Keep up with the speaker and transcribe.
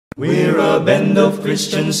We're a band of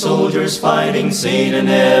Christian soldiers fighting Satan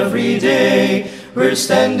every day. We're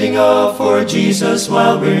standing up for Jesus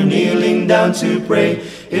while we're kneeling down to pray.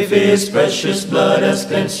 If His precious blood has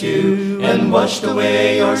cleansed you and washed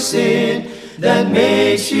away your sin, that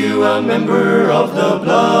makes you a member of the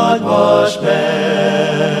blood-washed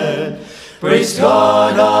band. Praise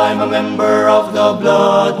God, I'm a member of the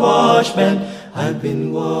blood-washed band. I've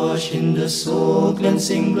been washed in the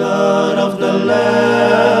soul-cleansing blood of the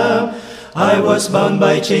Lamb. I was bound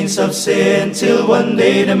by chains of sin till one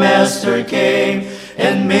day the Master came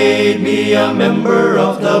and made me a member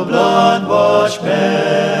of the blood-washed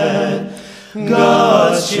band.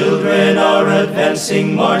 God's children are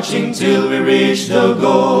advancing, marching till we reach the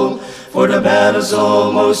goal. For the battle's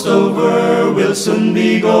almost over, we'll soon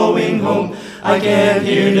be going home. I can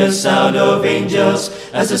hear the sound of angels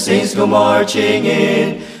as the saints go marching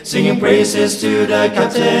in, singing praises to the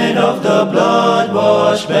captain of the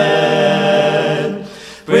blood-washed band.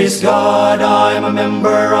 Praise God, I'm a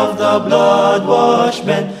member of the blood-washed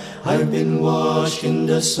band. I've been washed in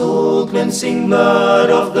the soul-cleansing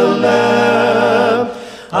blood of the Lamb.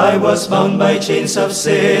 I was bound by chains of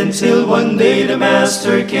sin till one day the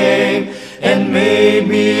Master came and made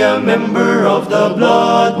me a member of the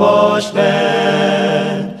blood-washed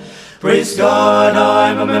band. Praise God,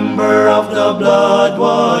 I'm a member of the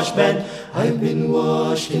blood-washed band. I've been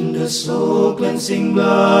washed in the soul-cleansing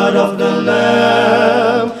blood of the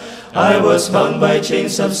Lamb. I was bound by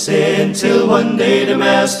chains of sin till one day the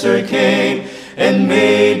Master came and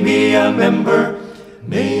made me a member,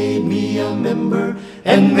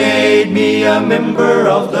 and made me a member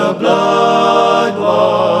of the blood-washed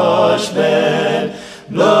band,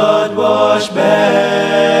 blood-washed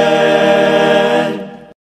band.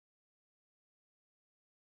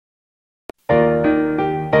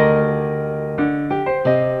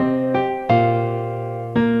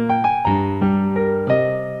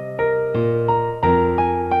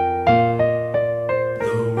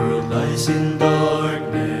 The world lies in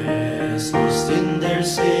darkness, lost in their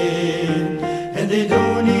sin, and they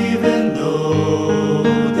don't even know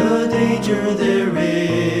the danger they're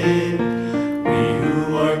in. We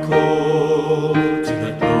who are called to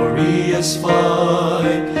the glorious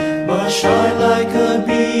fight must shine like a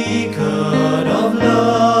beacon of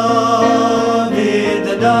love in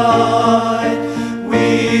the night.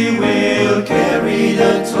 We will carry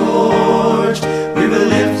the torch, we will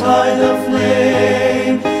lift high the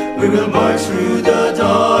flame, we will march through the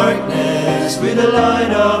darkness with the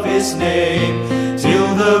light of His name,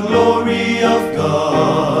 till the glory of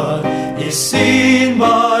God is seen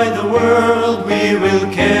by the world. We will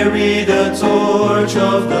carry the torch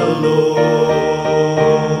of the Lord.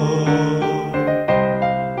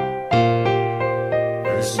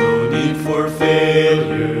 There's no need for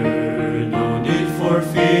failure, no need for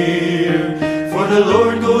fear, for the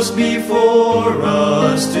Lord goes before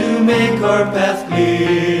us to make our path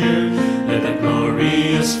clear. Let that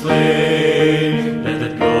glorious flame, let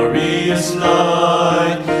that glorious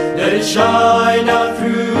light, let it shine out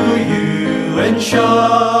through you and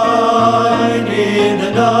shine in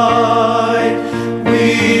the night.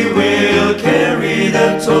 We will carry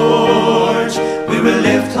the torch, we will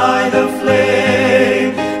lift high the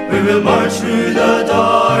flame, we will march through the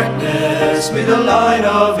darkness with the light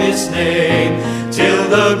of His name, till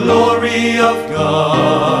the glory of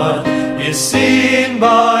God is seen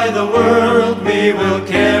by the world. We will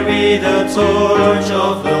carry the torch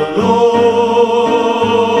of the Lord.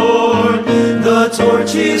 The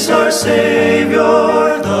torch is our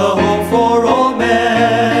Savior, the hope for all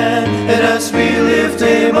men, and as we lift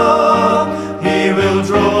Him up, He will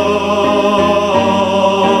draw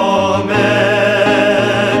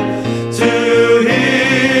men to Him.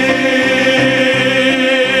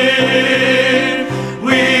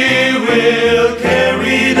 We will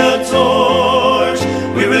carry the torch,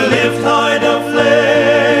 we will lift high the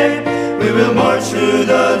flame, we will march through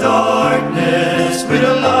the darkness with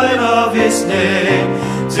the light of His name,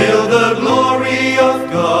 till the glory of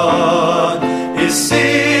God is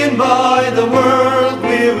seen by the world.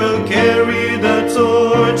 We will carry the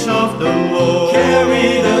torch of the Lord.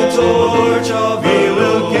 Carry the torch of the Lord. We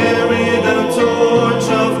will carry the torch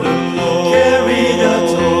of the Lord. Carry the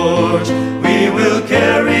torch. We will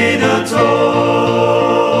carry the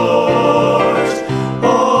torch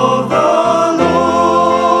of the Lord.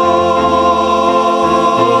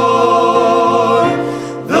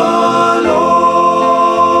 The Lord.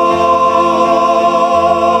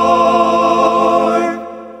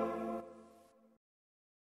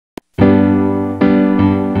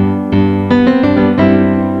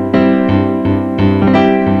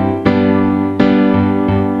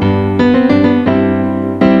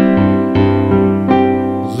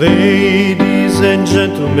 Ladies and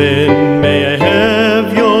gentlemen, may I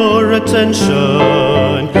have your attention?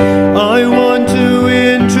 I want to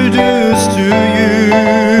introduce to you,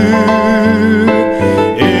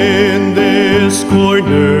 in this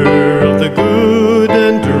corner of the good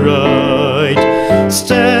and the right,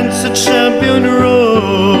 stands a champion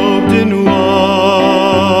robed in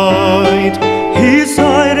white. His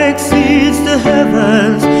height exceeds the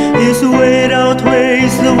heavens, his weight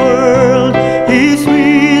outweighs the world. His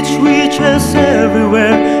reach reaches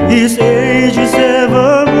everywhere, his age is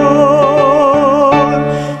evermore.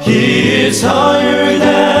 He is higher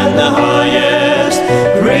than the highest,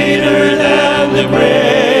 greater than the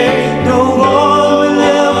great. No one will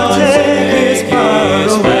ever take his power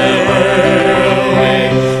away.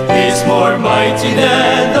 He's more mighty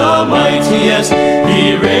than the mightiest,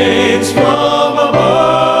 he reigns from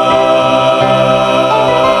above.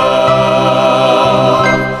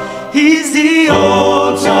 He's the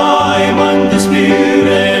all-time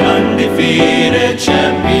undisputed, undefeated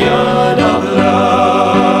champion of love.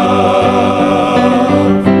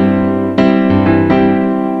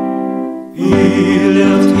 He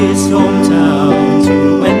left his hometown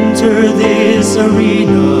to enter this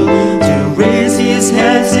arena, to raise his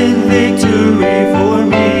hands in victory for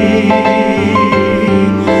me.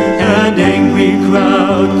 An angry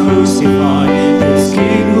crowd crucified this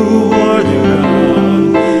king who wore the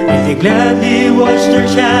crown, and they gladly watched their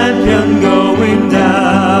champion going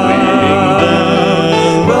down.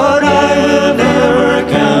 But I will never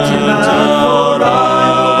count him out, for I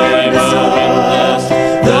will witness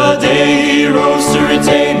the day he rose to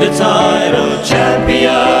retain the title,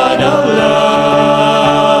 champion of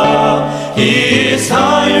love. He is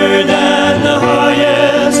higher than the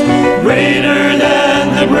highest, greater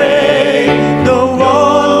than the great. No one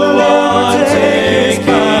will ever take his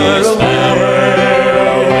power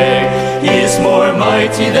away. He is more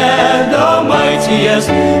mighty than the mightiest,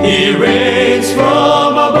 he reigns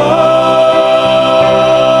from above.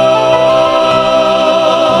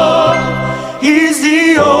 He's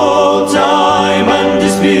the all-time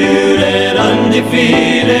undisputed,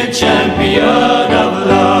 undefeated champion of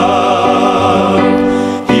love.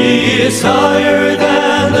 He is higher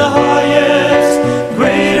than the highest,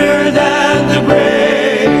 greater than the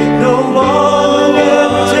great. No one will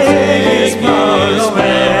ever take his power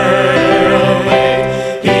away.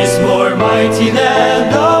 He's more mighty than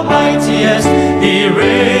the mightiest, he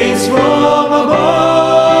reigns from above.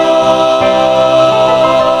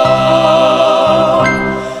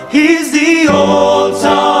 He's the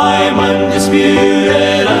all-time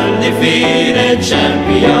undisputed, undefeated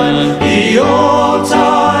champion. The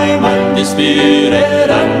all-time undisputed,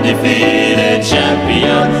 undefeated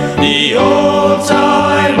champion. The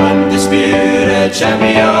all-time undisputed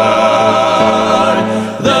champion.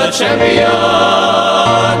 The champion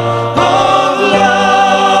of love.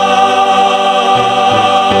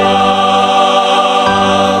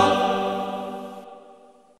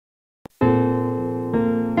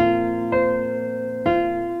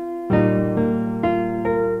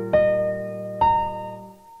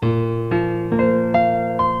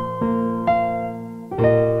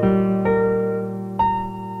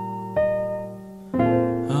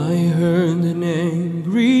 I heard an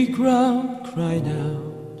angry crowd cried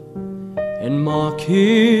out and mock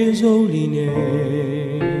his holy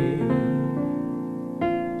name.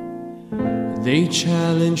 They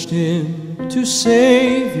challenged him to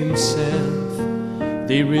save himself,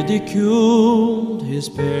 they ridiculed his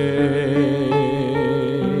pain.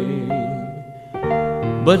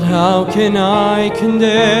 But how can I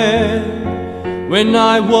condemn when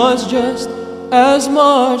I was just as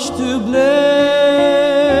much to blame?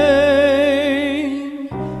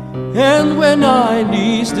 And when I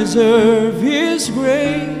least deserve his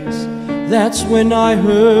grace, that's when I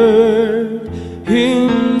heard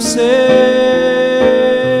him say,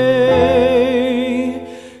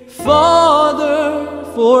 Father,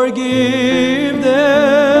 forgive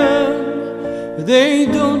them. They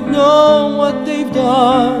don't know what they've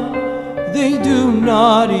done. They do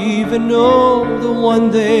not even know the one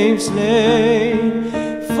they've slain.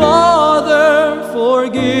 Father,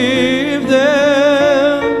 forgive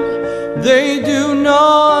them. They do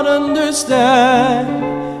not understand.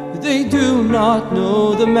 They do not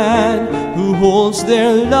know the man who holds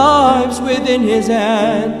their lives within his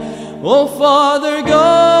hand. Oh, Father God,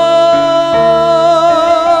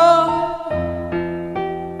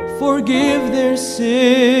 forgive their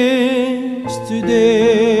sins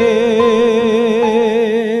today.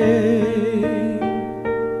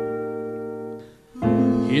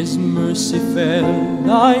 His mercy fell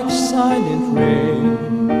like silent rain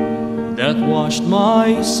that washed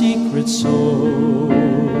my secret soul.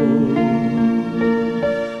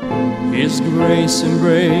 His grace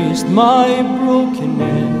embraced my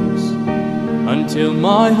brokenness until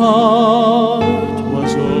my heart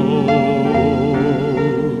was whole.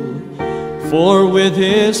 For with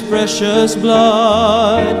His precious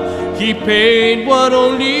blood He paid what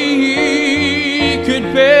only He could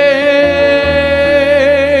pay,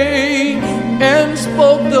 and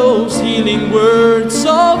spoke those healing words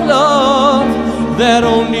of love that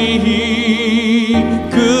only He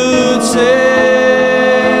could say.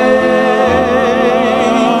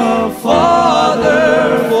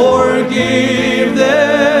 Father, forgive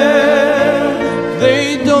them.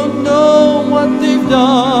 They don't know what they've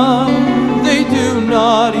done. They do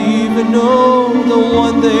not even know the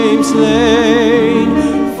one they've slain.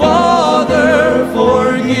 Father,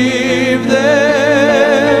 forgive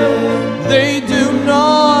them. They do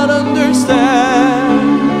not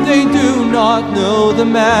understand. They do not know the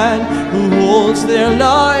man who holds their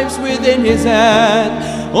lives within His hand.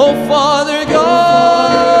 Oh, Father God,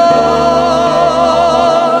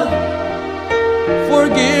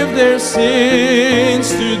 forgive their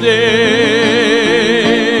sins today.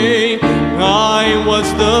 I was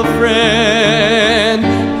the friend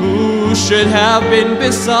who should have been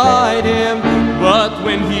beside Him, but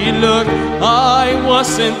when He looked, I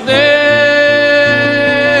wasn't there.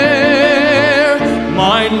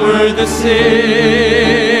 Mine were the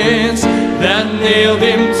sins that nailed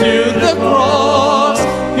Him to the cross.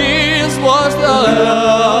 His was the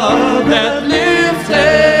love that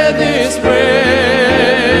lifted His prayer.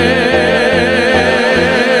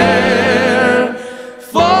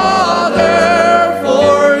 Father,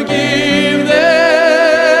 forgive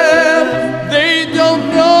them. They don't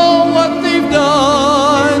know what they've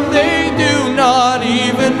done. They do not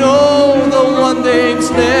even know the one they've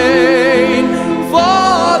slain.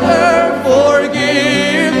 Father,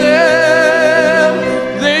 forgive them.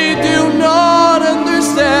 They do not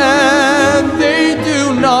understand. They do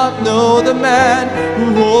not know the man who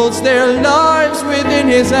holds their lives within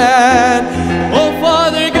His hand. Oh,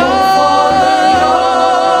 Father God.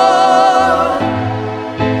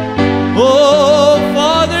 Oh,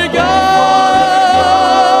 Father God.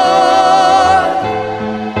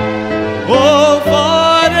 Oh,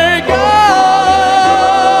 Father God.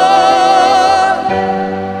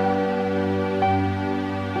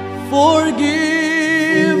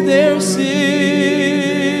 Forgive their sins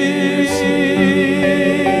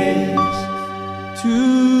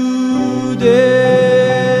today.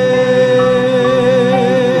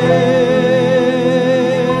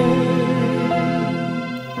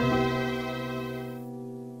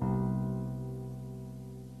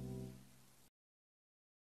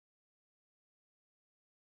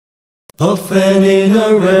 Often in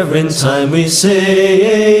a reverent time we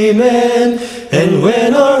say amen, and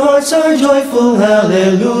when our hearts are joyful,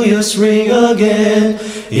 hallelujahs ring again.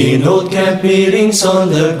 In old camp meetings on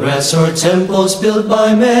the grass or temples built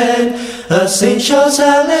by men, a saint shouts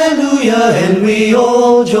hallelujah and we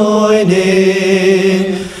all join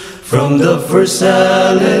in. From the first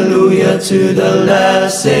hallelujah to the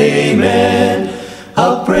last amen,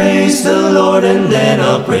 I'll praise the Lord and then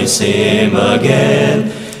I'll praise Him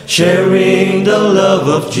again. Sharing the love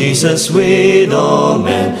of Jesus with all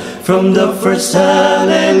men, from the first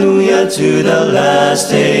hallelujah to the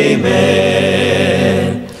last amen.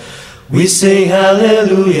 We say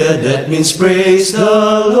hallelujah, that means praise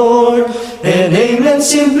the Lord, and amen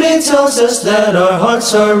simply tells us that our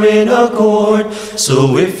hearts are in accord.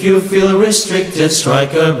 So if you feel restricted,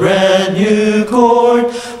 strike a brand new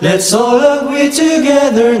chord. Let's all agree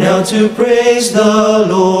together now to praise the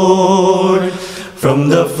Lord. From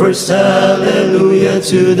the first hallelujah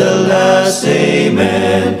to the last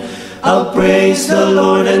amen, I'll praise the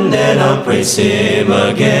Lord and then I'll praise Him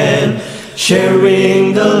again.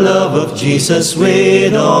 Sharing the love of Jesus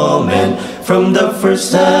with all men, from the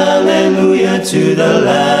first hallelujah to the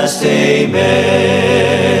last amen.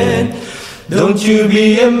 Don't you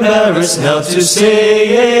be embarrassed now to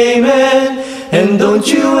say amen, and don't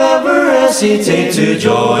you ever hesitate to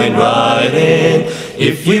join right in.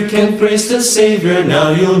 If you can praise the Savior now,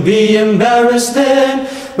 you'll be embarrassed then,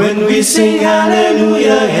 when we sing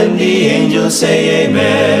hallelujah and the angels say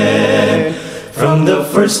amen. From the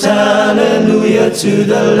first hallelujah to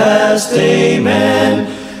the last amen,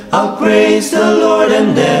 I'll praise the Lord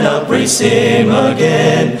and then I'll praise Him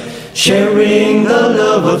again. Sharing the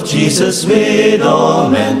love of Jesus with all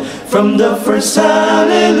men, from the first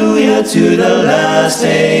hallelujah to the last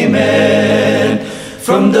amen.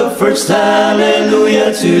 From the first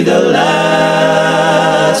hallelujah to the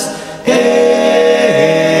last amen,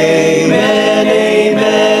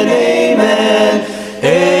 amen, amen,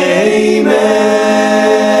 amen.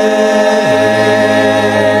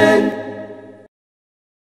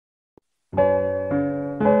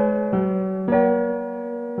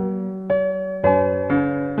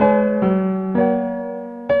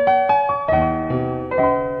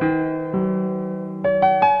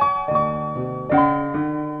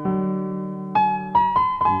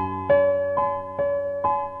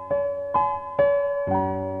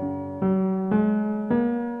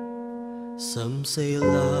 say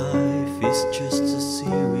life is just a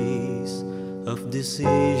series of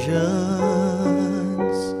decisions.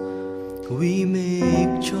 We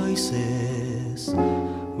make choices,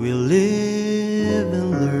 we live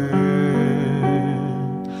and learn.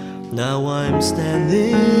 Now I'm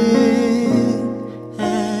standing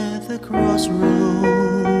at the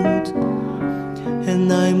crossroads,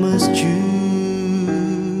 and I must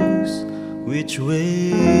choose which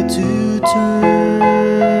way to turn.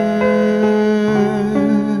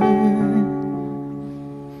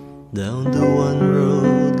 Down the one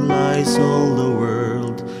road lies all the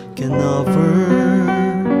world can offer,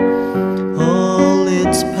 all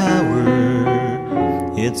its power,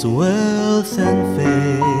 its wealth and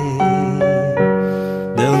fame.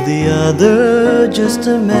 Down the other, just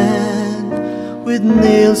a man with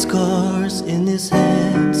nail scars in his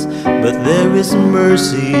hands, but there is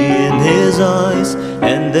mercy in his eyes,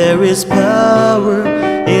 and there is power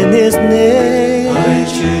in his name. I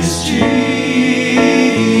choose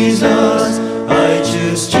Jesus, I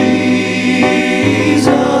choose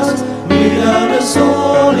Jesus, without a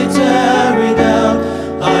solitary doubt.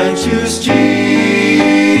 I choose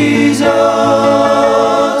Jesus,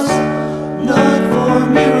 not for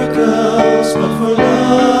miracles, but for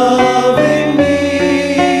loving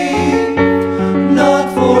me, not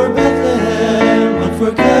for Bethlehem, but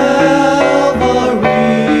for Calvary,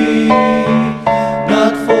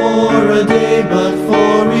 not for a day, but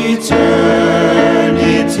for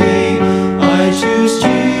eternity. I choose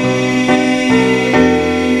Jesus.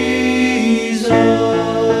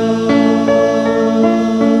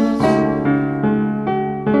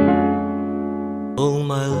 All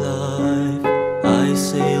my life I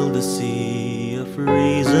sailed the sea of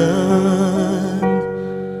reason.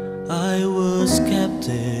 I was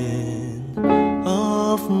captain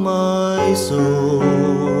of my soul.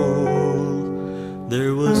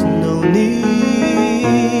 There was no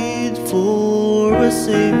need for a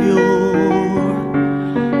savior.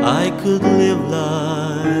 I could live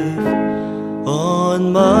life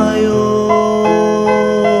on my own.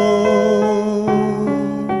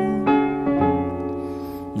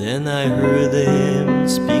 Then I heard him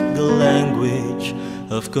speak the language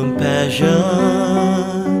of compassion,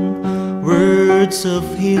 words of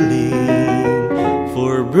healing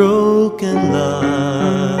for broken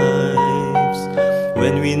lives.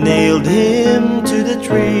 When we nailed him to the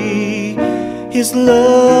tree, his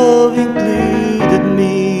love included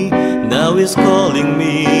me. Now he's calling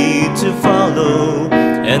me to follow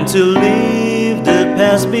and to leave the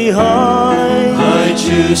past behind. I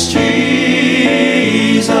choose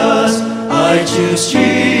Jesus, I choose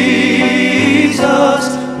Jesus,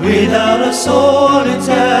 without a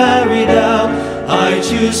solitary doubt. I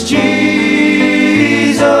choose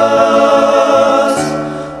Jesus,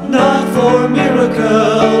 not for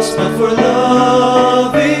miracles, but for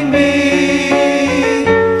loving me,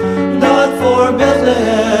 not for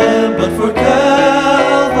Bethlehem, but for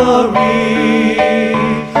Calvary,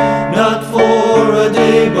 not for a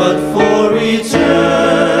day, but for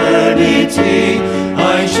eternity. I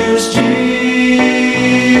choose Jesus.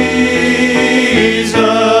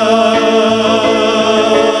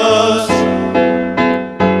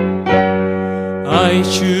 I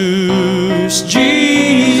choose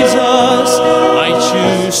Jesus, I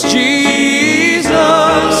choose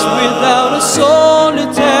Jesus, without a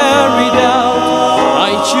solitary doubt.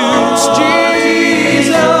 I choose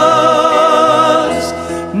Jesus,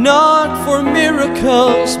 not for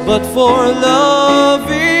miracles, but for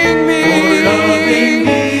loving me,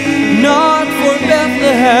 not for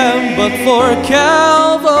Bethlehem, but for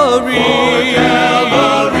Calvary,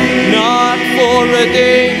 not for a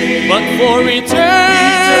day, but for eternity.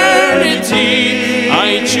 I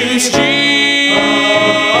choose Jesus,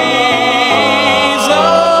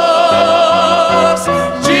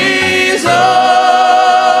 Jesus.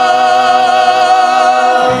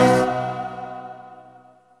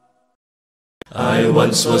 I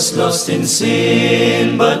once was lost in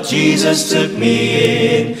sin, but Jesus took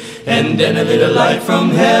me in, and then a little light from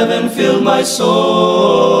heaven filled my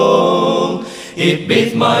soul. It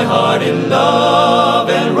bathed my heart in love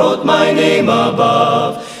and wrote my name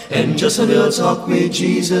above, and just a little talk with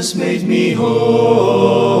Jesus made me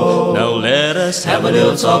whole. Now let us Have a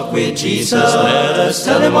little talk with Jesus. Let us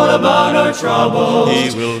tell him all about our troubles. He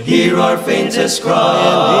will hear our faintest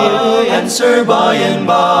cry, answer by and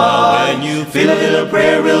by. when you Feel a little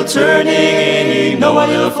prayer wheel turning, and you know a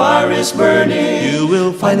little fire is burning. you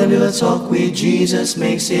will Find a little talk with Jesus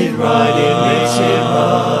makes it right. It makes it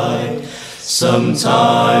right.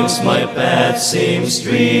 Sometimes my path seems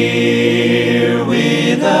drear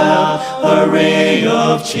without a ray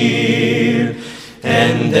of cheer,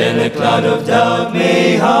 and then a cloud of doubt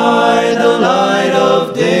may hide the light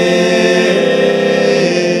of day.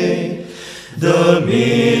 The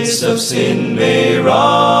mist of sin may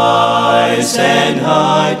rise and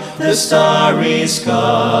hide the starry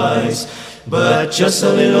skies, but just a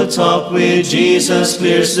little talk with Jesus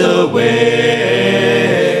clears the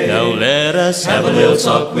way. Now let us Have a little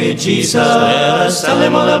talk with Jesus. Let us tell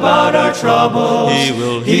him all about our troubles. He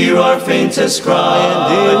will hear our faintest cry,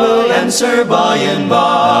 and he will answer by and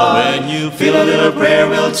by. When you Feel a little prayer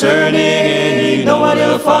will turn in, you know a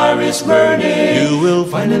little fire is burning. You will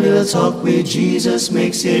Find a little talk with Jesus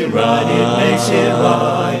makes it right, it makes it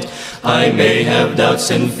right. I may have doubts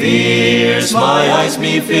and fears, my eyes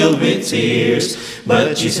may filled with tears,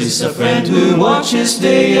 but Jesus is a friend who watches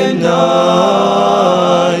day and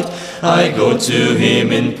night. I go to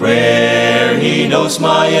him in prayer, he knows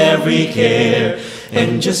my every care,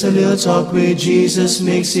 and just a little talk with Jesus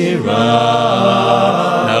makes it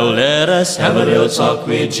right. Now let us Have a little talk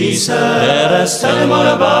with Jesus. Let us Tell him all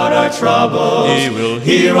about our troubles. He will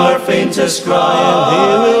hear our faintest cry, and he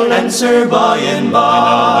will answer by and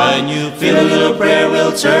by. When you Feel a little prayer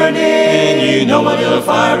will turn in, you know a little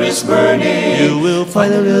fire is burning. You will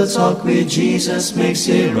Find a little talk with Jesus makes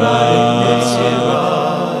it right, makes it right.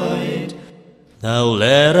 Now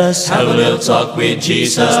let us Have a little talk with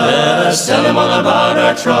Jesus. Let us Tell him all about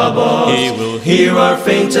our troubles. He will hear our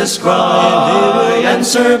faintest cry, and he will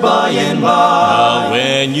answer by and by.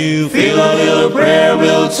 When you Feel a little prayer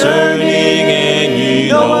will turning, and you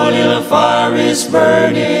know a little fire is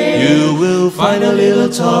burning. You will Find a little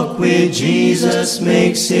talk with Jesus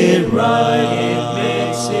makes it right, it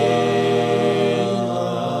makes it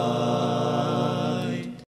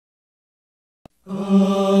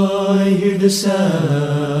right. I hear the sound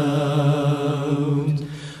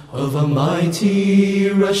of a mighty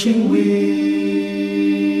rushing wind,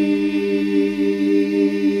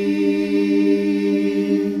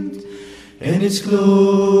 and it's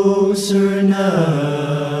closer now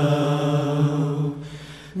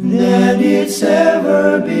than it's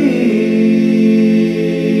ever been.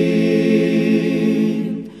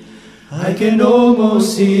 I can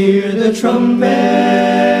almost hear the trumpet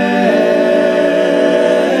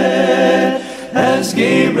as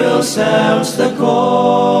Gabriel sounds the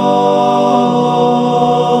call.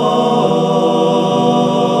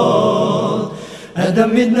 At the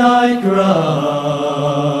midnight cry,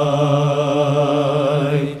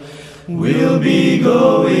 we'll be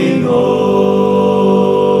going home.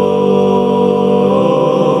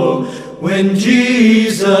 When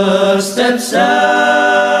Jesus steps out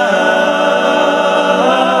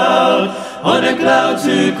on a cloud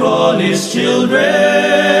to call his children,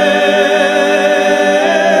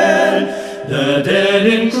 the dead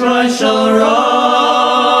in Christ shall rise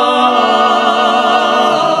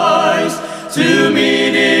to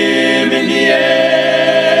meet him in the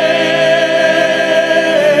air,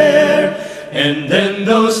 and then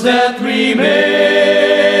those that remain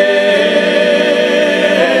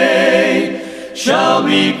shall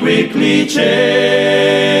be quickly changed.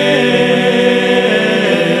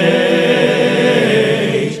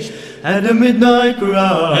 At the midnight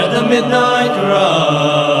cry, at the midnight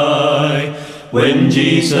cry, when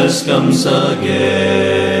Jesus comes again.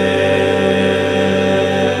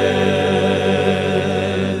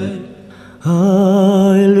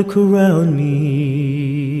 I look around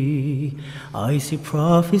me, I see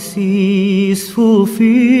prophecies fulfilled,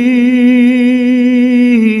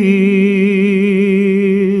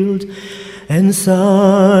 and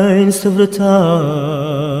signs of the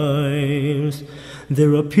times,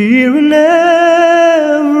 they're appearing everywhere.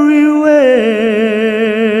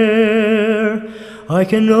 I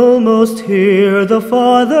can almost hear the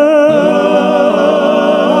Father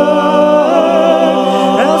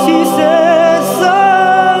as he says,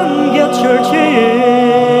 "Son, get your children."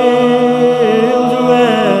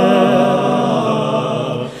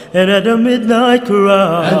 And at the midnight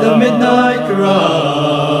cry, At the midnight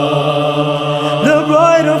cry, the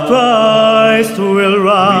bride of Christ will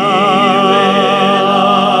rise.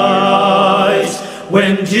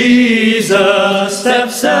 when Jesus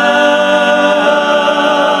steps out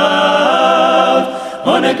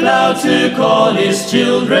on a cloud to call his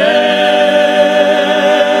children,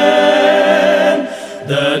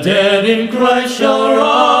 the dead in Christ shall rise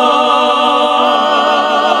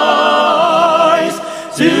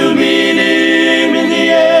to meet him in the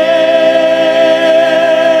air,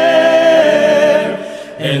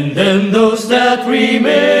 and then those that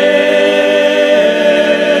remain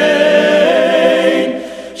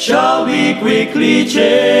shall be quickly changed.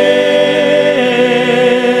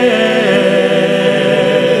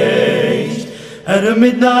 At the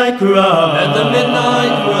midnight cry, at the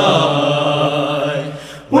midnight cry,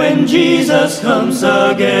 when Jesus comes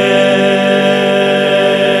again.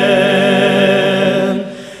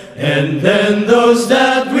 And then those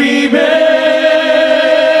that remain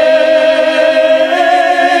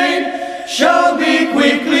shall be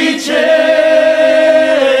quickly changed.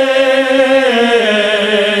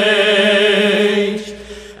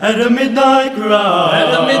 At the midnight cry,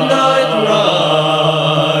 at the midnight cry,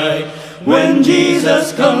 when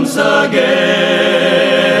Jesus comes again.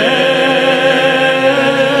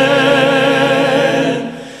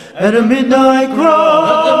 At the midnight cry,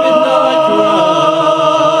 at the midnight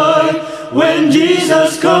cry, when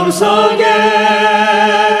Jesus comes again,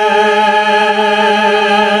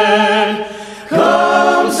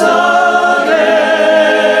 comes again.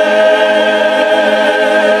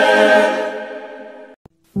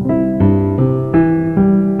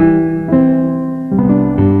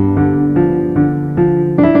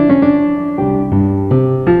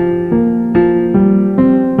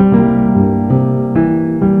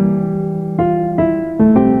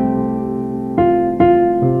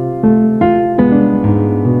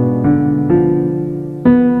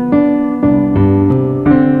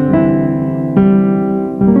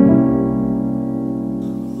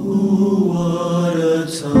 What a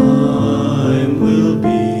time will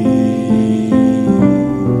be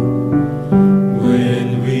when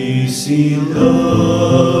we see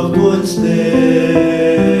loved ones there,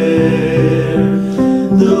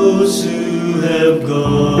 those who have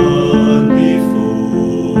gone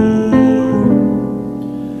before,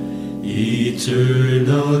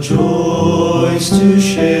 eternal joys to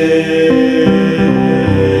share.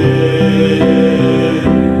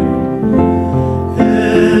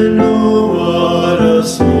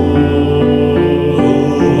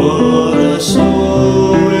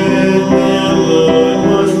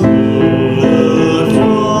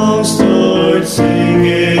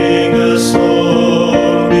 Singing a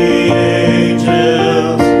song the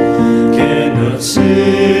angels cannot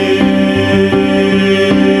sing.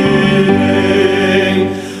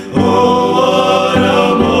 Oh, what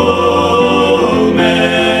a moment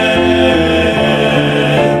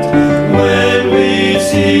when we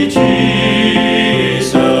see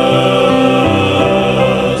Jesus,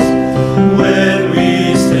 when we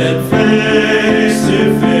stand face to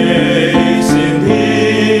face in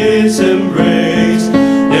His embrace,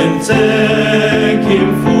 and thank Him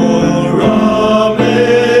for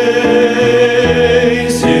amazing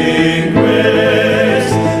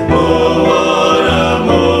grace. Oh, what a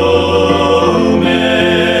moment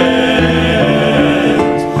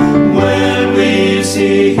when we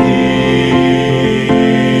see Him.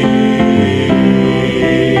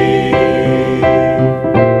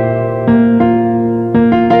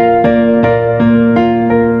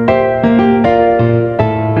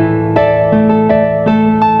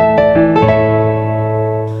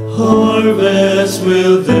 Harvest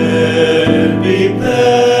will then be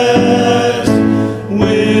past,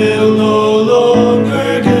 will no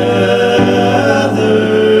longer gather.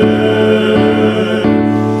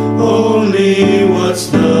 Only what's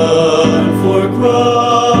done for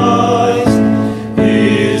Christ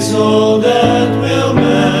is all that will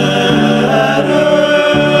matter.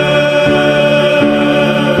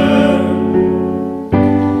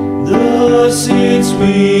 The seeds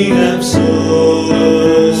we have sown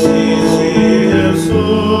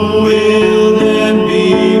will then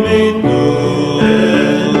be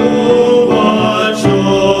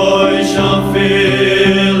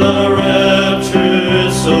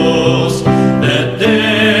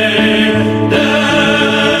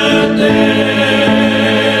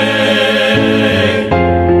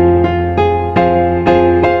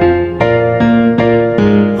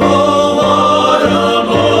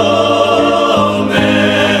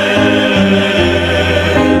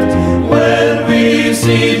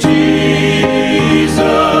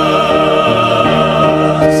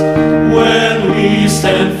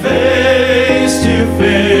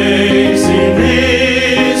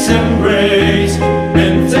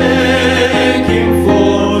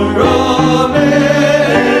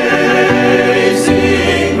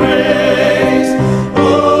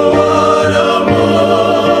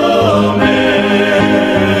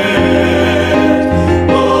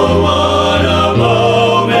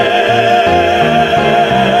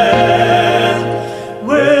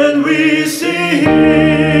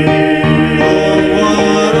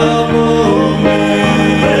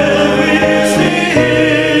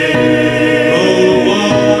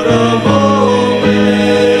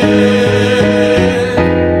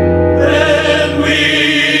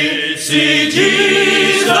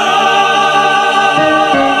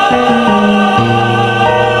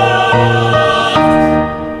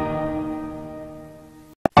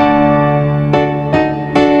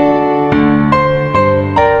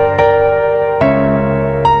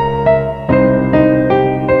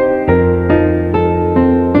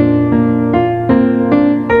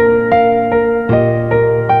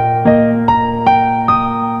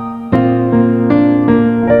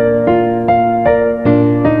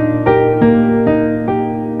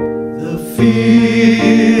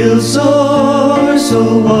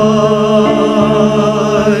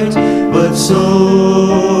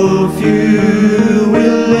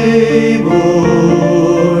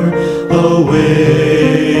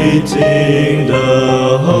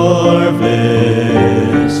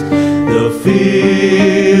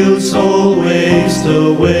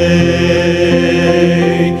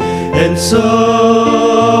day, and someone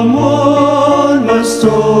must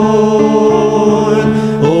toil,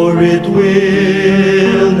 or it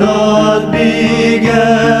will not be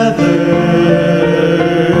gathered.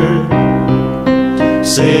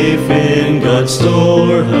 Safe in God's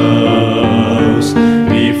storehouse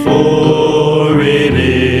before it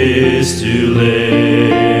is too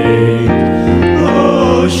late.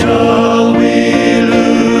 Oh, shall we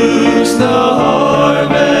lose the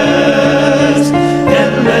harvest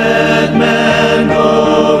and let man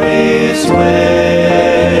go his way?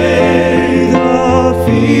 The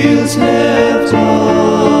fields left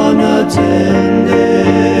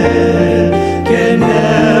unattended can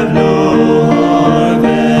have no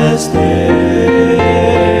harvest day.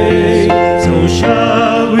 So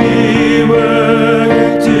shall we work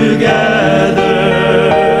together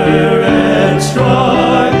and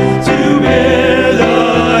strive to bear the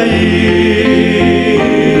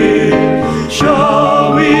yield?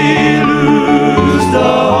 Shall we lose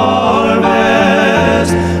the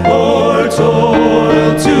harvest or toil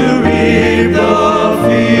to reap the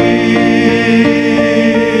field?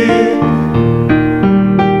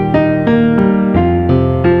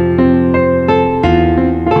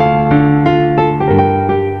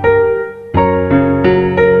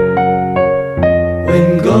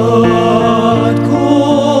 When God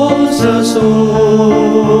calls us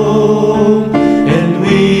home and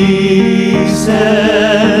we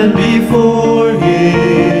stand before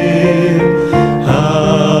Him,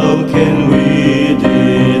 how can we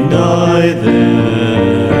deny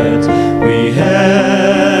that we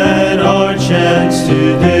had our chance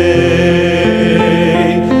today?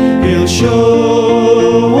 He'll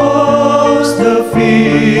show us the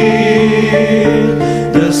field,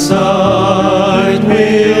 the sight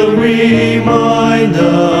will remind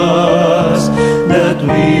us that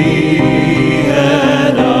we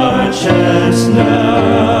had our chance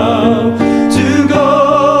now to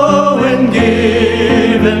go and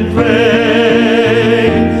give and pray.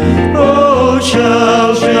 Oh,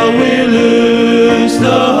 shall we lose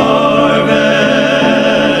the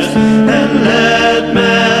harvest and let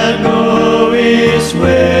man go his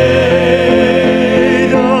way?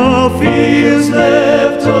 The fields